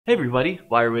Hey everybody,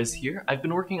 WireWiz here. I've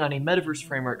been working on a metaverse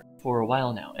framework for a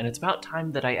while now, and it's about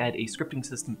time that I add a scripting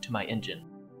system to my engine.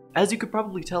 As you could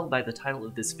probably tell by the title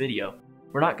of this video,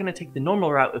 we're not going to take the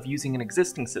normal route of using an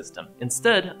existing system.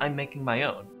 Instead, I'm making my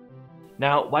own.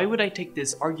 Now, why would I take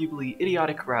this arguably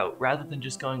idiotic route rather than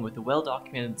just going with a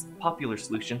well-documented popular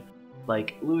solution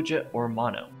like LuaJit or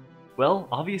Mono? Well,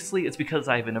 obviously it's because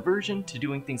I have an aversion to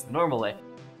doing things the normal way,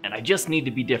 and I just need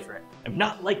to be different. I'm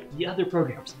not like the other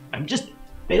programs. I'm just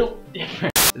built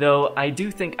different. Though I do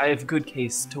think I have a good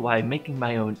case to why making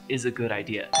my own is a good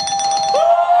idea.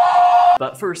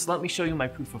 But first, let me show you my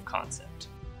proof of concept.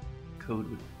 Code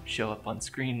would show up on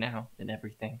screen now and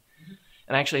everything.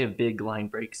 And I actually have big line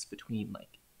breaks between like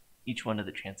each one of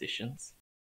the transitions.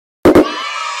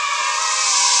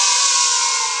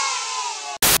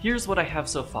 Here's what I have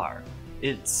so far.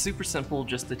 It's super simple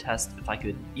just to test if I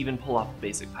could even pull off a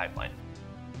basic pipeline.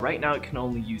 Right now it can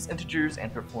only use integers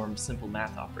and perform simple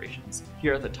math operations.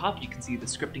 Here at the top you can see the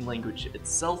scripting language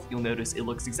itself. You'll notice it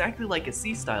looks exactly like a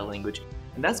C-style language,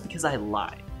 and that's because I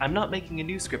lied. I'm not making a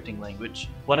new scripting language.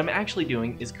 What I'm actually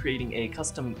doing is creating a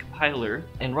custom compiler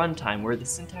and runtime where the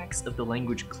syntax of the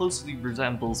language closely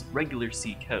resembles regular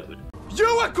C code.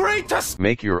 You agreed to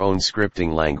make your own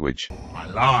scripting language. I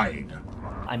lied.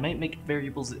 I might make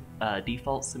variables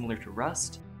default similar to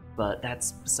Rust, but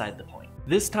that's beside the point.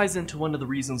 This ties into one of the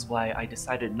reasons why I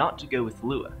decided not to go with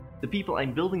Lua. The people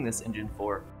I'm building this engine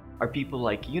for are people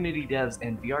like Unity devs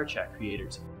and VR chat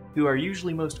creators, who are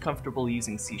usually most comfortable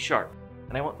using C#,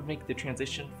 and I want to make the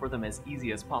transition for them as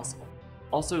easy as possible.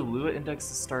 Also, Lua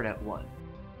indexes start at 1.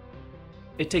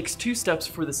 It takes 2 steps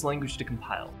for this language to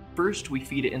compile. First, we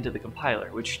feed it into the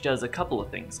compiler, which does a couple of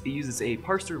things. It uses a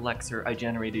parser lexer I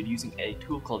generated using a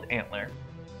tool called Antler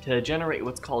to generate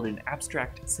what's called an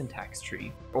abstract syntax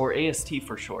tree, or AST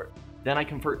for short. Then I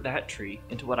convert that tree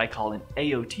into what I call an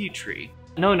AOT tree.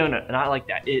 No, not like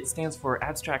that. It stands for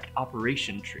abstract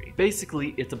operation tree.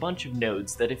 Basically, it's a bunch of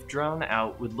nodes that if drawn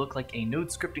out would look like a node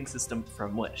scripting system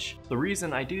from Wish. The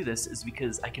reason I do this is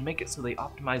because I can make it so they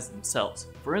optimize themselves.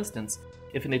 For instance,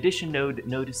 if an addition node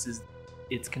notices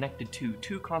it's connected to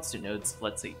 2 constant nodes,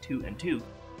 let's say 2 and 2,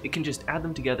 it can just add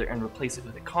them together and replace it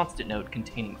with a constant node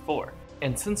containing 4.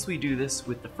 And since we do this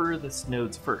with the furthest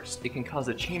nodes first, it can cause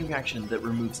a chain reaction that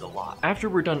removes a lot. After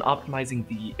we're done optimizing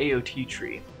the AOT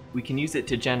tree, we can use it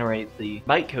to generate the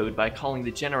bytecode by calling the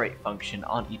generate function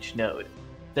on each node.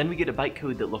 Then we get a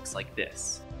bytecode that looks like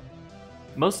this.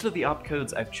 Most of the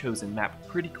opcodes I've chosen map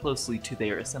pretty closely to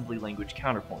their assembly language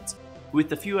counterpoints,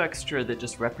 with a few extra that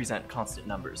just represent constant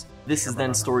numbers. This is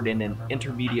then stored in an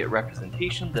intermediate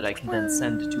representation that I can then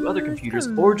send to other computers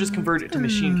or just convert it to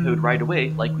machine code right away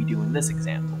like we do in this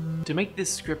example. To make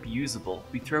this script usable,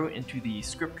 we throw it into the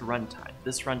script runtime.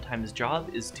 This runtime's job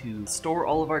is to store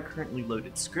all of our currently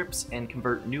loaded scripts and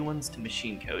convert new ones to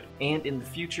machine code. And in the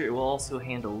future, it will also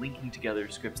handle linking together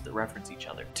scripts that reference each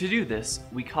other. To do this,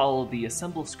 we call the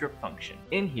assemble script function.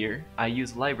 In here, I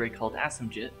use a library called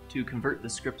LuaJit to convert the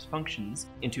script's functions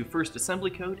into first assembly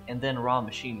code and then raw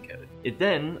machine code. It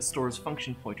then stores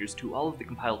function pointers to all of the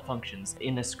compiled functions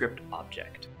in a script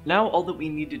object. Now all that we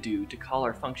need to do to call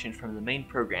our function from the main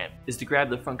program is to grab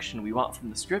the function we want from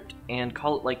the script and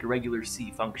call it like a regular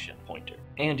C function pointer.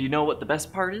 And you know what the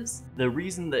best part is? The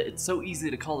reason that it's so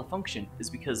easy to call the function is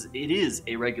because it is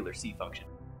a regular C function.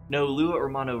 No Lua or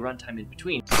Mono runtime in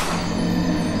between.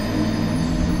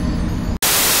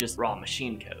 Just raw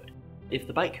machine code. If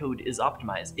the bytecode is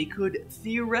optimized, it could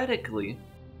theoretically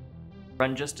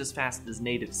run just as fast as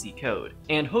native C code.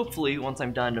 And hopefully, once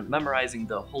I'm done memorizing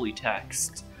the holy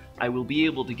text, I will be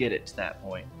able to get it to that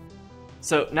point.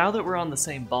 So now that we're on the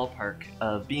same ballpark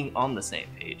of being on the same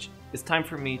page, it's time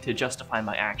for me to justify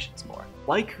my actions more.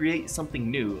 Why create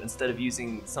something new instead of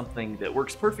using something that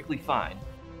works perfectly fine?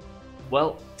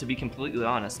 Well, to be completely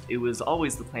honest, it was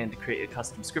always the plan to create a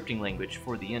custom scripting language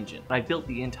for the engine. I built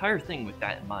the entire thing with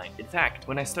that in mind. In fact,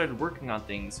 when I started working on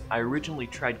things, I originally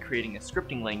tried creating a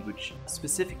scripting language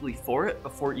specifically for it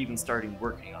before even starting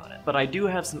working on it. But I do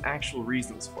have some actual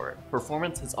reasons for it.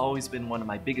 Performance has always been one of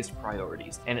my biggest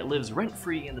priorities, and it lives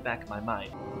rent-free in the back of my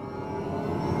mind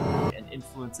and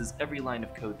influences every line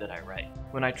of code that I write.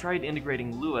 When I tried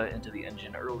integrating Lua into the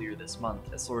engine earlier this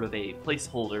month as sort of a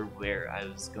placeholder where I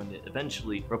was going to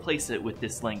eventually replace it with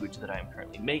this language that I am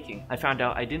currently making, I found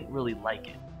out I didn't really like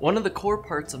it. One of the core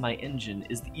parts of my engine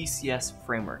is the ECS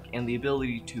framework and the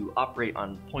ability to operate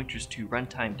on pointers to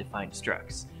runtime defined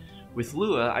structs. With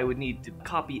Lua, I would need to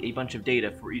copy a bunch of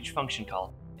data for each function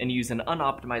call and use an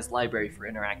unoptimized library for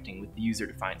interacting with the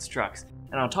user-defined structs.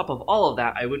 And on top of all of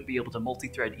that, I wouldn't be able to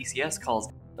multi-thread ECS calls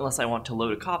unless I want to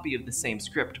load a copy of the same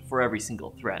script for every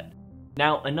single thread.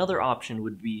 Now, another option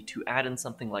would be to add in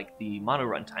something like the mono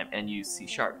runtime and use C#,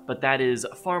 but that is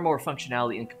far more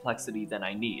functionality and complexity than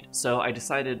I need, so I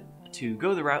decided to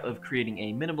go the route of creating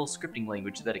a minimal scripting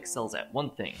language that excels at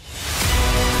one thing: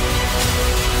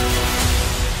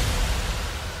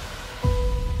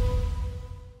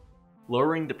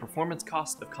 lowering the performance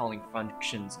cost of calling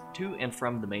functions to and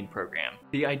from the main program.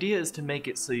 The idea is to make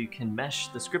it so you can mesh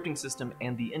the scripting system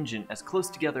and the engine as close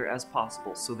together as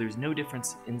possible so there's no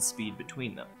difference in speed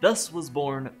between them. Thus was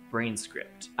born Brane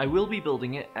Script. I will be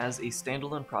building it as a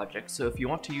standalone project, so if you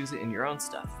want to use it in your own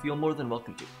stuff, feel more than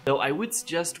welcome to. Though I would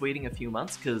suggest waiting a few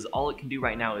months because all it can do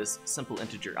right now is simple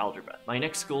integer algebra. My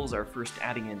next goals are first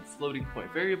adding in floating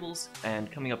point variables and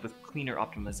coming up with cleaner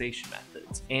optimization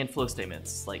methods and flow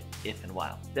statements like if and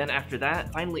while. Then after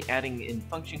that, finally adding in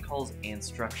function calls and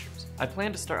structures. I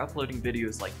plan to start uploading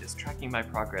videos like this, tracking my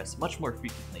progress much more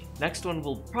frequently. Next one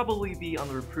will probably be on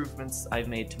the improvements I've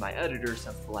made to my editor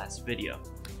since the last video.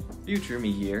 Future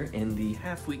me here. In the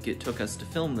half week it took us to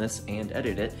film this and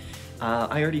edit it,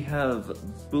 I already have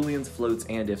booleans, floats,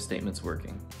 and if statements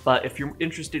working. But if you're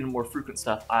interested in more frequent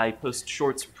stuff, I post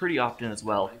shorts pretty often as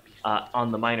well,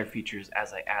 on the minor features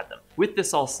as I add them. With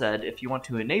this all said, if you want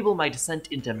to enable my descent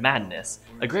into madness,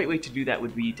 a great way to do that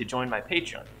would be to join my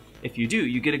Patreon. If you do,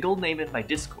 you get a gold name in my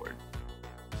Discord.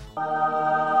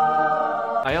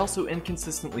 I also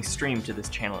inconsistently stream to this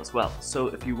channel as well, so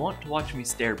if you want to watch me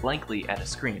stare blankly at a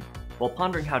screen while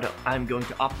pondering how I'm going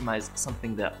to optimize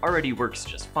something that already works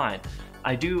just fine,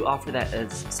 I do offer that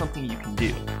as something you can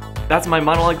do. That's my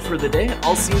monologue for the day.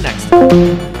 I'll see you next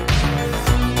time.